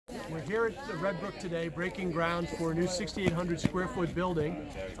We're here at the Redbrook today breaking ground for a new 6,800 square foot building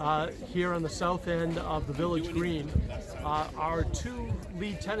here on the south end of the Village Green. Our two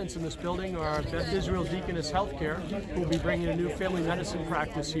lead tenants in this building are Beth Israel Deaconess Healthcare, who will be bringing a new family medicine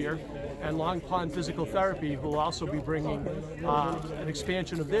practice here, and Long Pond Physical Therapy, who will also be bringing an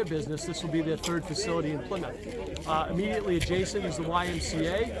expansion of their business. This will be their third facility in Plymouth. Immediately adjacent is the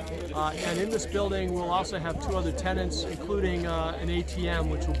YMCA, and in this building we'll also have two other tenants, including an ATM,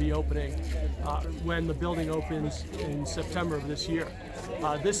 which will be opening when the building opens in September of this year.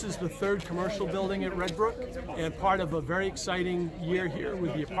 This is the third commercial building at Redbrook, and part of a very exciting year here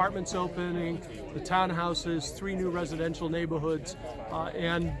with the apartments opening, the townhouses, 3 new residential neighborhoods,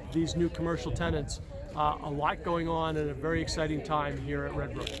 and these new commercial tenants. A lot going on and a very exciting time here at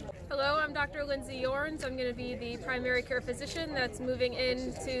Redbrook. Hello, I'm Dr. Lindsay Yorns. I'm going to be the primary care physician that's moving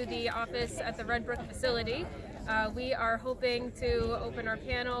into the office at the Redbrook facility. We are hoping to open our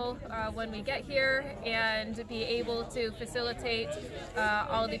panel when we get here and be able to facilitate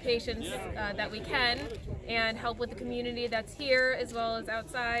all of the patients that we can and help with the community that's here as well as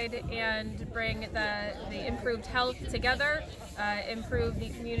outside, and bring the improved health together, improve the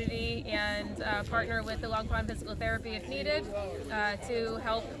community, and partner with the Long Pond Physical Therapy if needed to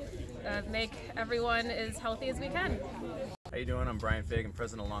help make everyone as healthy as we can. How you doing? I'm Brian Fagan,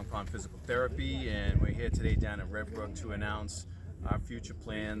 president of Long Pond Physical Therapy, and we're here today down at Redbrook to announce our future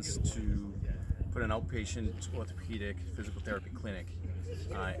plans to put an outpatient orthopedic physical therapy clinic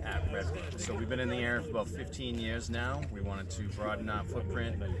at Redbrook. So we've been in the area for about 15 years now. We wanted to broaden our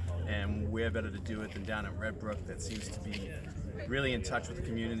footprint, and where better to do it than down at Redbrook, that seems to be really in touch with the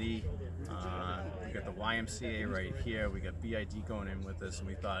community. We got the YMCA right here, we got BID going in with us, and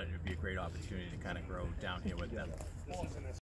we thought it would be a great opportunity to kind of grow down here with them.